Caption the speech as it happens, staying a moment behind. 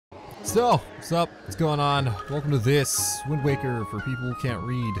So, what's up? What's going on? Welcome to this Wind Waker for people who can't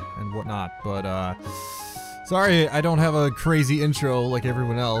read and whatnot, but sorry I don't have a crazy intro like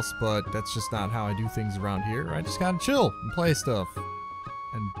everyone else, but that's just not how I do things around here. I just gotta chill and play stuff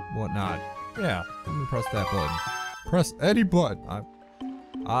and whatnot. Yeah, I'm gonna press that button. Press any button.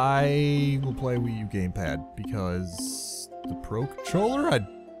 I will play Wii U gamepad because the Pro Controller, I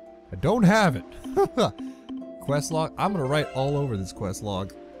don't have it. Quest log. I'm gonna write all over this quest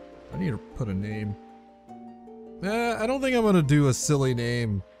log. I need to put a name. I don't think I'm gonna do a silly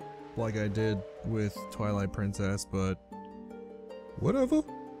name like I did with Twilight Princess, but whatever.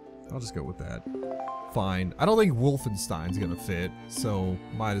 I'll just go with that. Fine. I don't think Wolfenstein's gonna fit, so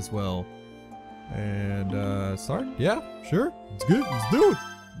might as well. And start? Yeah, sure. It's good. Let's do it.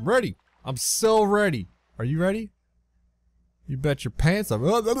 I'm ready. I'm so ready. Are you ready? You bet your pants I'm.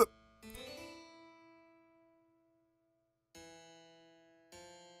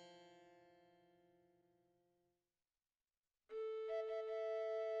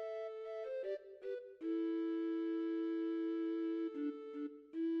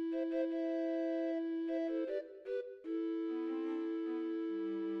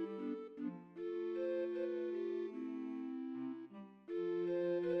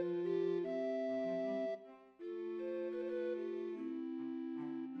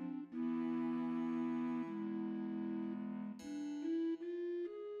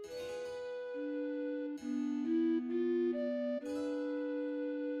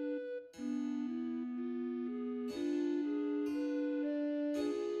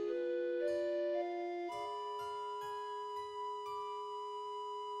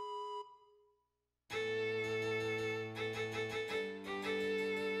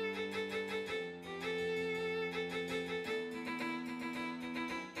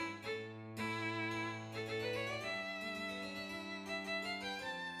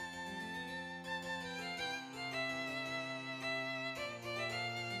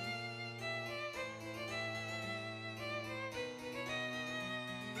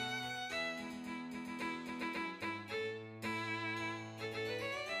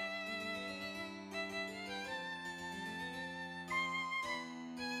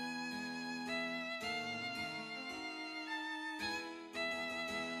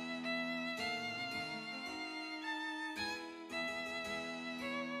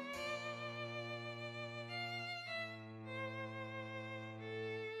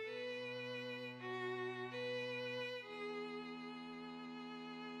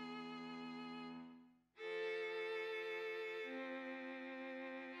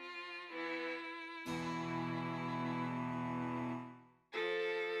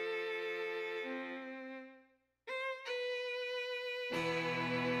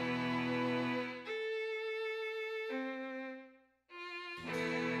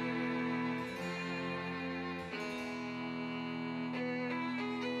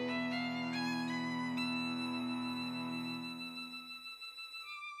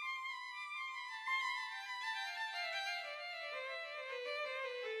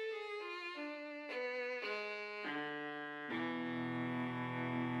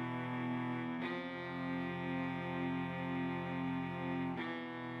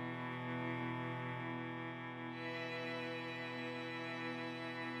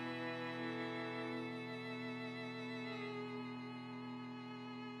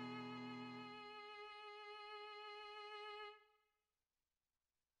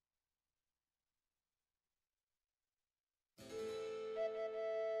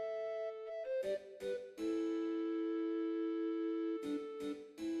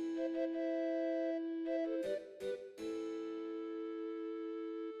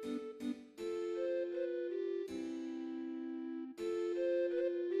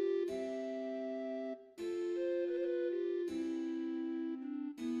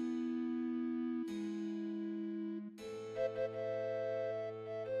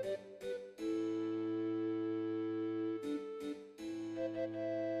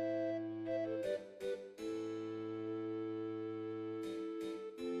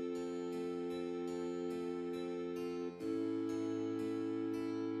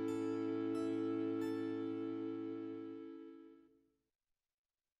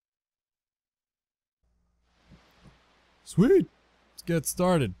 Sweet! Let's get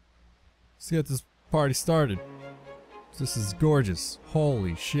started. Let's get this party started. This is gorgeous.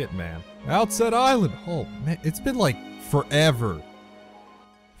 Holy shit, man. Outset Island! Oh, man, it's been like forever.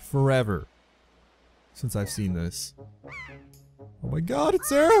 Forever. Since I've seen this. Oh my god,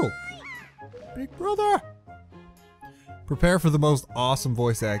 it's Errol! Big brother! Prepare for the most awesome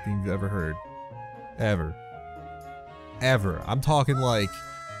voice acting you've ever heard. Ever. Ever. I'm talking like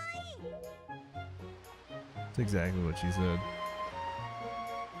That's exactly what she said.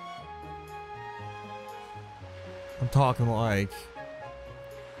 I'm talking like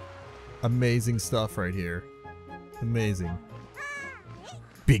amazing stuff right here. Amazing.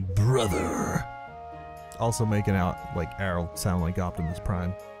 Big brother. Also making out like Arrow sound like Optimus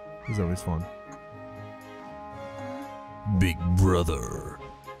Prime is always fun. Big brother.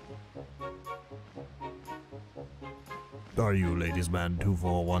 Are you ladies man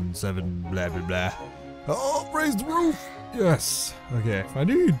 2417 blah blah blah? Oh, raise the roof! Yes. Okay, I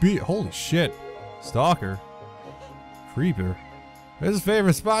knew you'd be. Holy shit. Stalker. Creeper. It's his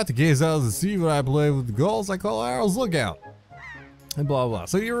favorite spot to gaze out of the sea when I play with the gulls I call Arrow's Lookout. And blah blah.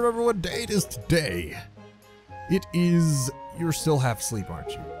 So you remember what day it is today? It is. You're still half asleep,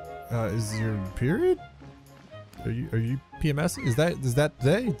 aren't you? Is your period? Are you PMSing? Is that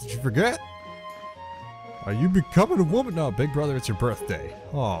today? Did you forget? Are you becoming a woman? No, big brother, it's your birthday.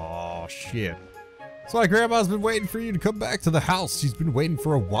 Oh shit. So my grandma's been waiting for you to come back to the house. She's been waiting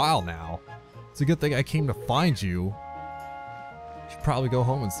for a while now. It's a good thing I came to find you. Should probably go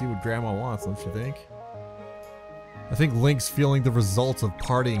home and see what grandma wants, don't you think? I think Link's feeling the results of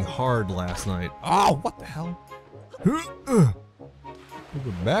partying hard last night. Oh, what the hell?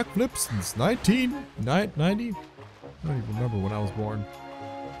 Backflips since 1990? I don't even remember when I was born.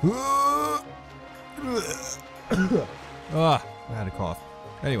 I had a cough.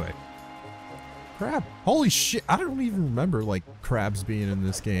 Anyway. Crab. Holy shit. I don't even remember, like, crabs being in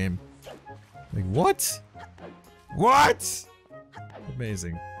this game. Like, what? What?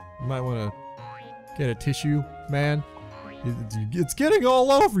 Amazing. You might want to get a tissue, man. It's getting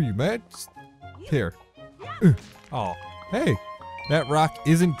all over you, man. Just, here. Oh. Hey. That rock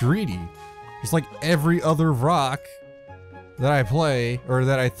isn't greedy. Just like every other rock that I play, or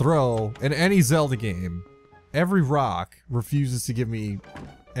that I throw in any Zelda game, every rock refuses to give me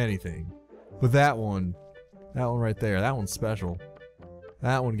anything. But that one right there, that one's special.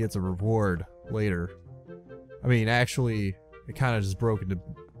 That one gets a reward later. I mean, actually, it kind of just broke into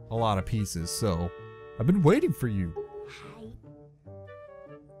a lot of pieces, so I've been waiting for you.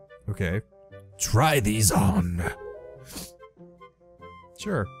 Okay. Try these on.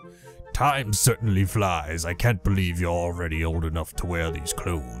 Sure. Time certainly flies. I can't believe you're already old enough to wear these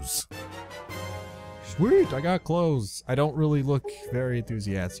clothes. Sweet, I got clothes. I don't really look very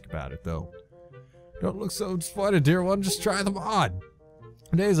enthusiastic about it, though. Don't look so disappointed, dear one. Just try them on.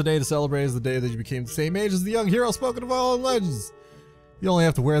 Today is a day to celebrate. Is the day that you became the same age as the young hero spoken of all in legends. You only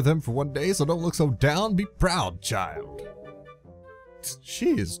have to wear them for one day, so don't look so down. Be proud, child.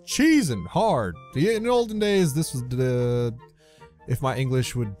 She is cheesing hard. In the olden days, this was the... If my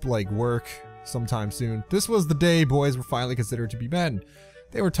English would, like, work sometime soon. This was the day boys were finally considered to be men.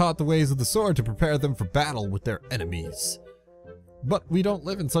 They were taught the ways of the sword to prepare them for battle with their enemies. But we don't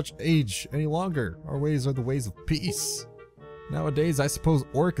live in such age any longer. Our ways are the ways of peace. Nowadays, I suppose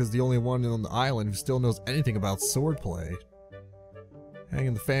Orc is the only one on the island who still knows anything about swordplay.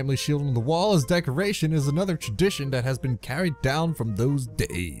 Hanging the family shield on the wall as decoration is another tradition that has been carried down from those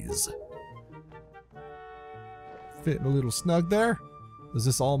days. Fitting a little snug there? Does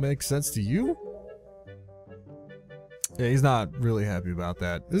this all make sense to you? Yeah, he's not really happy about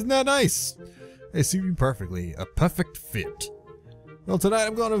that. Isn't that nice? They suit you perfectly. A perfect fit. Well, tonight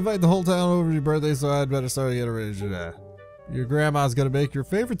I'm going to invite the whole town over to your birthday, so I'd better start getting ready to that. Your grandma's going to make your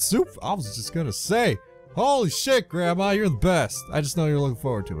favorite soup? I was just going to say. Holy shit, Grandma, you're the best. I just know you're looking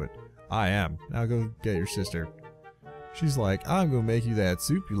forward to it. I am. Now go get your sister. She's like, I'm going to make you that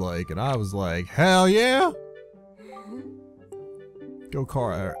soup you like. And I was like, hell yeah. Go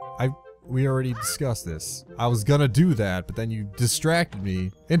car. We already discussed this. I was gonna do that, but then you distracted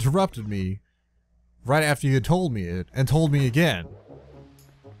me, interrupted me, right after you had told me it, and told me again.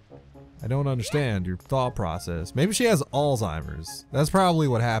 I don't understand your thought process. Maybe she has Alzheimer's. That's probably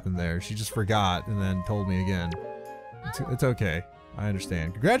what happened there. She just forgot and then told me again. It's okay. I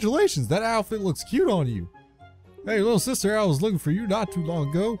understand. Congratulations, that outfit looks cute on you. Hey, little sister, I was looking for you not too long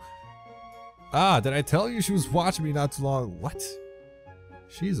ago. Ah, did I tell you she was watching me not too long? What?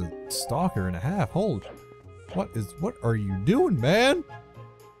 She's a stalker and a half. Hold. What are you doing, man?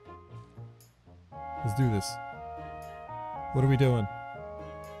 Let's do this. What are we doing?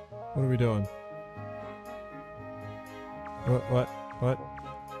 What are we doing? What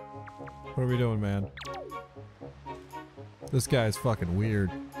are we doing, man? This guy's fucking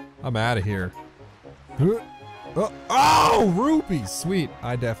weird. I'm out of here. Oh, rupees! Sweet.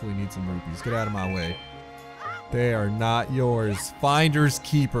 I definitely need some rupees. Get out of my way. They are not yours. Finders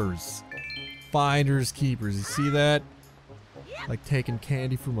keepers. Finders keepers. You see that? Like taking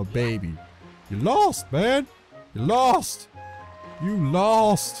candy from a baby. You lost, man. You lost. You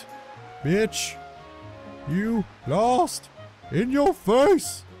lost, bitch. You lost in your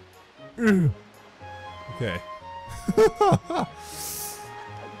face. Ugh. Okay. That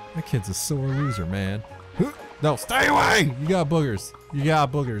kid's a sore loser, man. No, stay away! You got boogers. You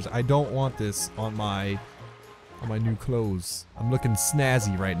got boogers. I don't want this on my new clothes. I'm looking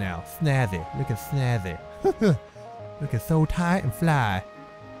snazzy right now. Snazzy. Looking snazzy. Looking so tight and fly.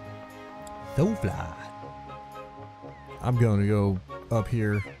 So fly. I'm gonna go up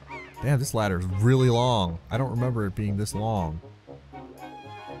here. Damn, this ladder is really long. I don't remember it being this long.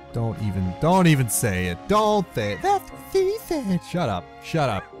 Don't even say it. Don't say it. That's what she said. Shut up. Shut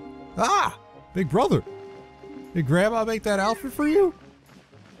up. Ah! Big brother. Did Grandma make that outfit for you?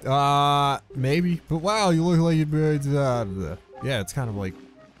 Maybe. But wow, you look like you'd be, yeah, it's kind of like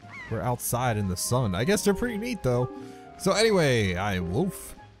we're outside in the sun. I guess they're pretty neat though. So anyway,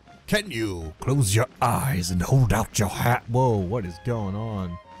 Wolf. Can you close your eyes and hold out your hat? Whoa, what is going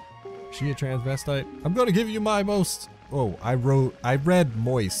on? Is she a transvestite? I'm gonna give you my most... Oh, I read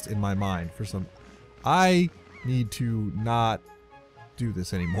moist in my mind for some... I need to not do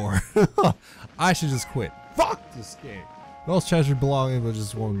this anymore. I should just quit. Fuck this game. Most treasured belonging was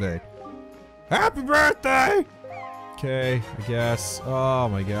just one day. Happy birthday! Okay, I guess. Oh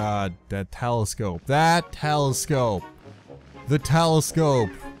my god. That telescope. That telescope. The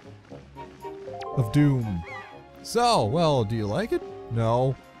telescope of doom. So, well, do you like it?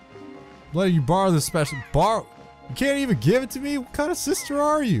 No. Letting you borrow the special you can't even give it to me? What kind of sister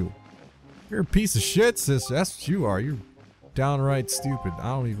are you? You're a piece of shit, sister. That's what you are. You're downright stupid. I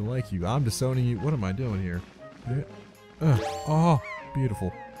don't even like you. I'm disowning you. What am I doing here? Oh,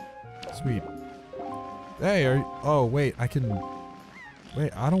 beautiful. Sweet. Hey, oh, wait, I can...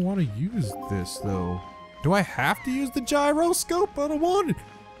 Wait, I don't want to use this, though. Do I have to use the gyroscope? I don't want it.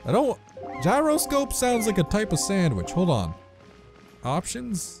 I don't... Gyroscope sounds like a type of sandwich. Hold on.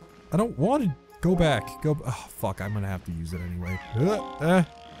 Options? I don't want to go back. Oh, fuck, I'm gonna have to use it anyway.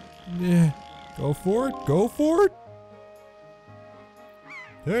 Yeah. Go for it. Go for it.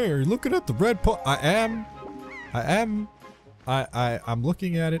 Hey, are you looking at the red po- I am. I'm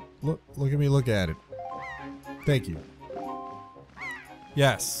looking at it. Look at me look at it. Thank you.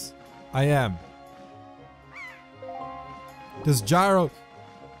 Yes, I am. Does gyro...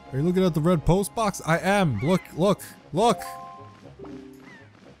 Are you looking at the red post box? I am. Look.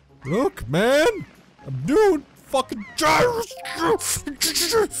 Look, man. I'm doing fucking gyros.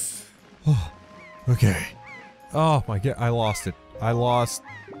 Oh, okay. Oh my god, I lost it. I lost...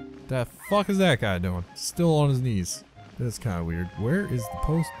 The fuck is that guy doing? Still on his knees. That's kind of weird. Where is the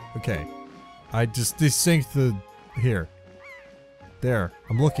post? Okay. I just desynced the... Here. There.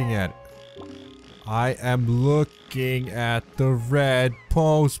 I'm looking at it. I am looking at the red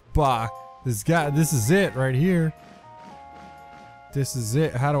post box. This is it right here. This is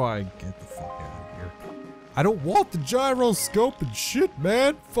it. How do I get the fuck out of here? I don't want the gyroscope and shit,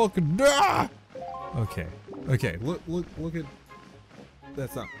 man. Fucking ah! Okay. Okay. Look at...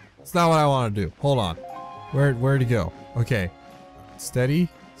 That's not what I want to do. Hold on. Where'd he go? Okay. Steady.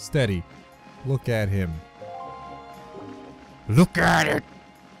 Steady. Look at him. Look at it!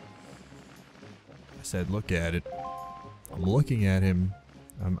 I said look at it. I'm looking at him.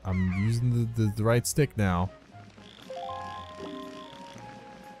 I'm using the right stick now.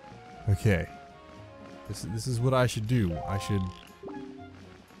 Okay. This is what I should do. I should...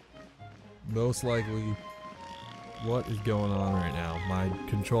 Most likely... What is going on right now? My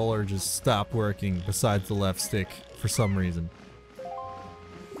controller just stopped working besides the left stick for some reason.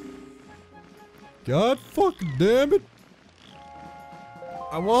 God fucking damn it!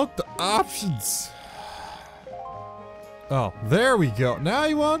 I want the options. Oh, there we go. Now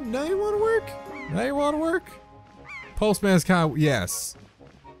you want to work? Now you want to work? Postman's kind of, yes.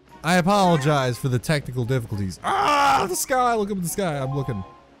 I apologize for the technical difficulties. Ah, the sky, look up at the sky. I'm looking.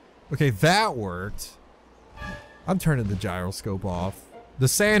 Okay, that worked. I'm turning the gyroscope off. The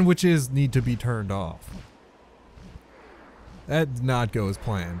sandwiches need to be turned off. That did not go as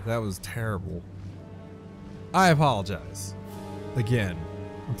planned. That was terrible. I apologize. Again.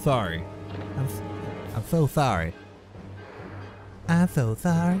 I'm sorry. I'm so sorry. I'm so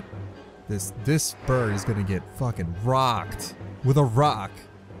sorry. This bird is gonna get fucking rocked with a rock.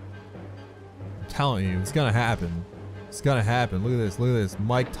 I'm telling you, it's gonna happen. It's gonna happen. Look at this. Look at this.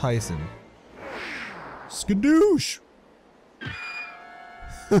 Mike Tyson. Skadoosh!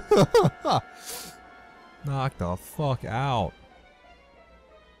 Knock the fuck out.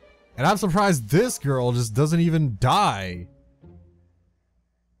 And I'm surprised this girl just doesn't even die.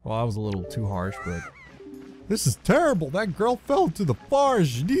 Well, that was a little too harsh, but... This is terrible! That girl fell into the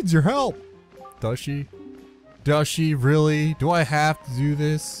forest! She needs your help! Does she? Does she really? Do I have to do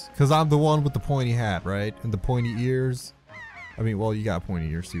this? Because I'm the one with the pointy hat, right? And the pointy ears. I mean, well, you got pointy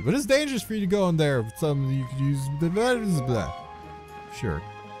ears too. But it's dangerous for you to go in there with something you could use. Blah. Sure.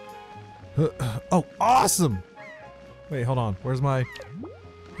 Oh, awesome! Wait, hold on. Where's my...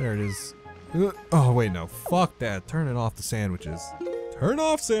 There it is. Oh, wait, no. Fuck that. Turn it off the sandwiches. Turn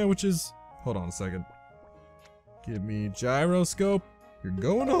off sandwiches! Hold on a second. Give me gyroscope. You're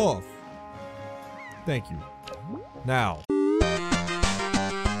going off. Thank you. Now.